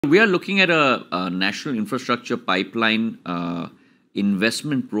We are looking at a national infrastructure pipeline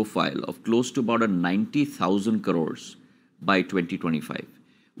investment profile of close to about a 90,000 crores by 2025,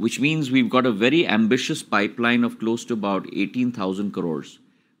 which means we've got a very ambitious pipeline of close to about 18,000 crores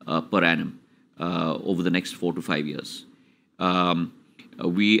per annum over the next 4 to 5 years. And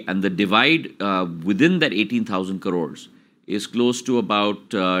the divide within that 18,000 crores is close to about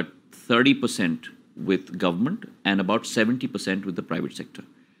 30% with government and about 70% with the private sector.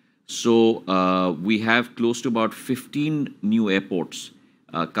 So we have close to about 15 new airports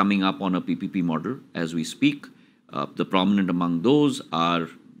coming up on a PPP model as we speak. The prominent among those are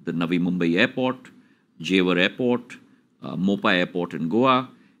the Navi Mumbai Airport, Jewar Airport, Mopa Airport in Goa,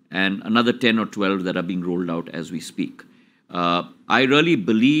 and another 10 or 12 that are being rolled out as we speak. I really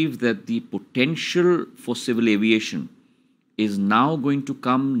believe that the potential for civil aviation is now going to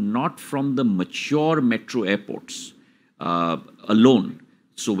come not from the mature metro airports alone.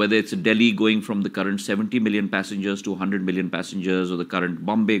 So whether it's Delhi going from the current 70 million passengers to 100 million passengers, or the current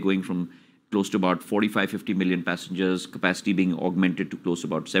Bombay going from close to about 45-50 million passengers, capacity being augmented to close to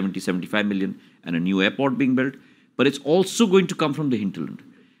about 70-75 million, and a new airport being built, but it's also going to come from the hinterland.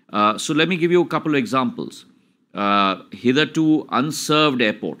 So let me give you a couple of examples. Hitherto unserved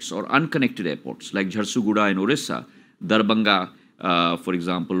airports or unconnected airports like Jharsuguda in Orissa, Darbhanga, for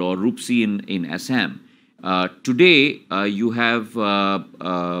example, or Rupsi in Assam. Today, you have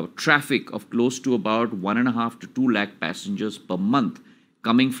traffic of close to about 1.5 to 2 lakh passengers per month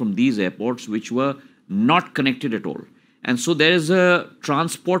coming from these airports, which were not connected at all. And so there is a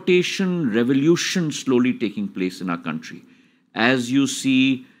transportation revolution slowly taking place in our country. As you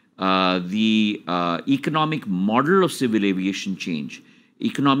see the economic model of civil aviation change,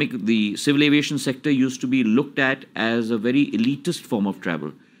 the civil aviation sector used to be looked at as a very elitist form of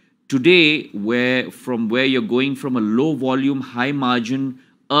travel. Today, where you're going from a low volume, high margin,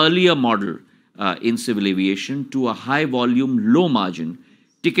 earlier model in civil aviation to a high volume, low margin,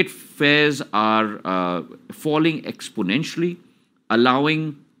 ticket fares are falling exponentially,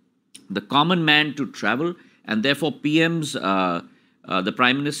 allowing the common man to travel, and therefore PM's, the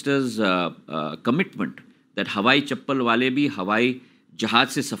Prime Minister's commitment that Hawai Chappal wale bhi Hawai Jahaz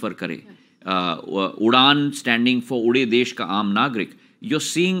se safar kare, Udan standing for Ude Desh ka Aam Nagrik. You're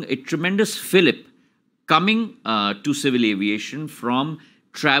seeing a tremendous fillip coming to civil aviation from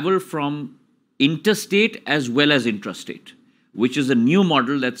travel from interstate as well as intrastate, which is a new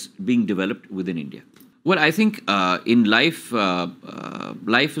model that's being developed within India. Well, I think in life,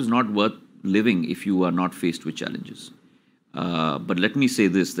 life is not worth living if you are not faced with challenges. But let me say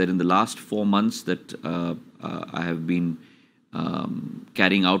this, that in the last 4 months that I have been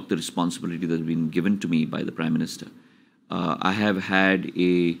carrying out the responsibility that has been given to me by the Prime Minister, I have had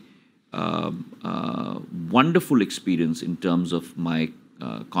a wonderful experience in terms of my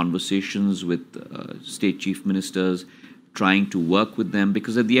conversations with state chief ministers, trying to work with them,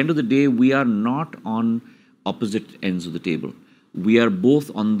 because at the end of the day, we are not on opposite ends of the table. We are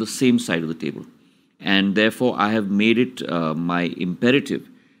both on the same side of the table. And therefore, I have made it my imperative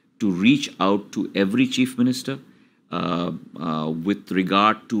to reach out to every chief minister with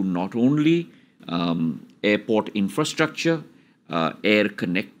regard to not only airport infrastructure, air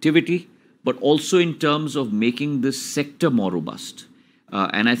connectivity, but also in terms of making this sector more robust.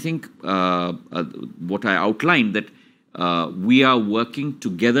 And I think what I outlined, that we are working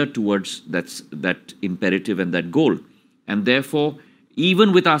together towards that imperative and that goal. And therefore,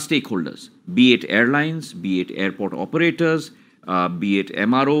 even with our stakeholders, be it airlines, be it airport operators, be it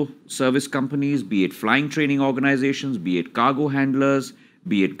MRO service companies, be it flying training organizations, be it cargo handlers,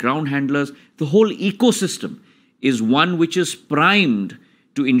 be it ground handlers, the whole ecosystem is one which is primed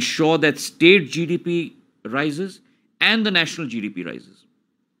to ensure that state GDP rises and the national GDP rises.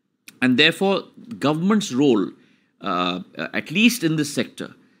 And therefore, government's role, at least in this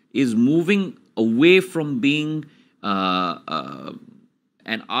sector, is moving away from being an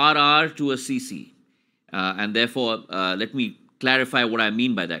RR to a CC. And therefore, let me clarify what I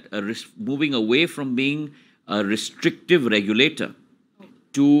mean by that. Moving away from being a restrictive regulator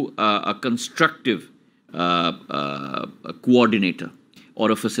to a constructive coordinator or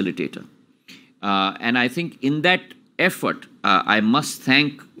a facilitator. And I think in that effort, I must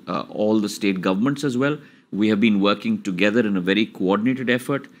thank all the state governments as well. We have been working together in a very coordinated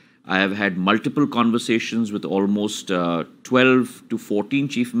effort. I have had multiple conversations with almost 12 to 14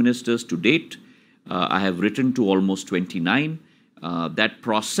 chief ministers to date. I have written to almost 29. That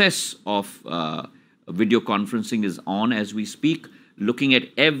process of video conferencing is on as we speak, looking at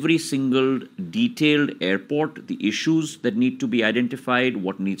every single detailed airport, the issues that need to be identified,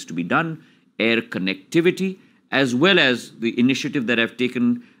 what needs to be done, air connectivity, as well as the initiative that I've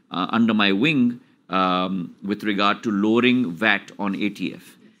taken under my wing with regard to lowering VAT on ATF.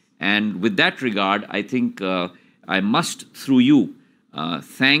 And with that regard, I think I must, through you,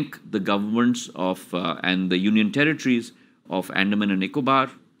 thank the governments of and the union territories of Andaman and Nicobar,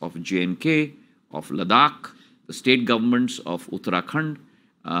 of J&K, of Ladakh, the state governments of Uttarakhand,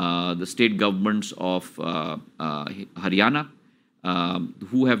 the state governments of Haryana,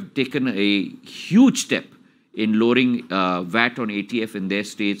 who have taken a huge step in lowering VAT on ATF in their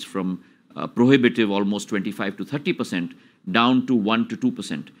states from prohibitive almost 25 to 30% down to 1 to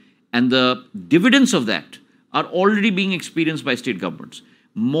 2%. And the dividends of that are already being experienced by state governments.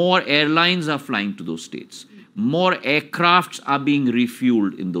 More airlines are flying to those states. More aircrafts are being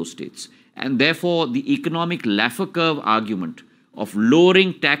refueled in those states. And therefore, the economic Laffer curve argument of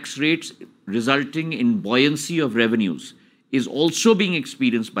lowering tax rates resulting in buoyancy of revenues is also being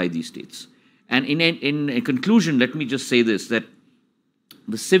experienced by these states. And in a conclusion, let me just say this, that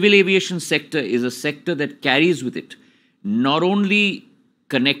the civil aviation sector is a sector that carries with it not only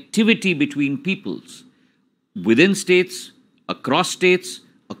connectivity between peoples within states, across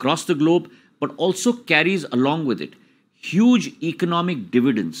the globe, but also carries along with it huge economic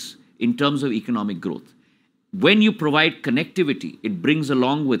dividends in terms of economic growth. When you provide connectivity, it brings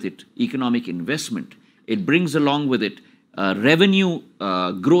along with it economic investment. It brings along with it revenue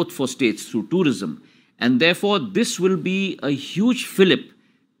growth for states through tourism. And therefore, this will be a huge fillip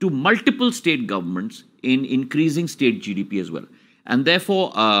to multiple state governments in increasing state GDP as well. And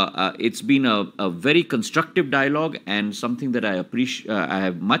therefore, it's been a very constructive dialogue and something that I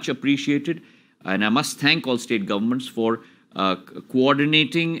have much appreciated. And I must thank all state governments for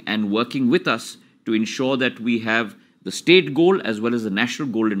coordinating and working with us to ensure that we have the state goal as well as the national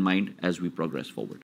goal in mind as we progress forward.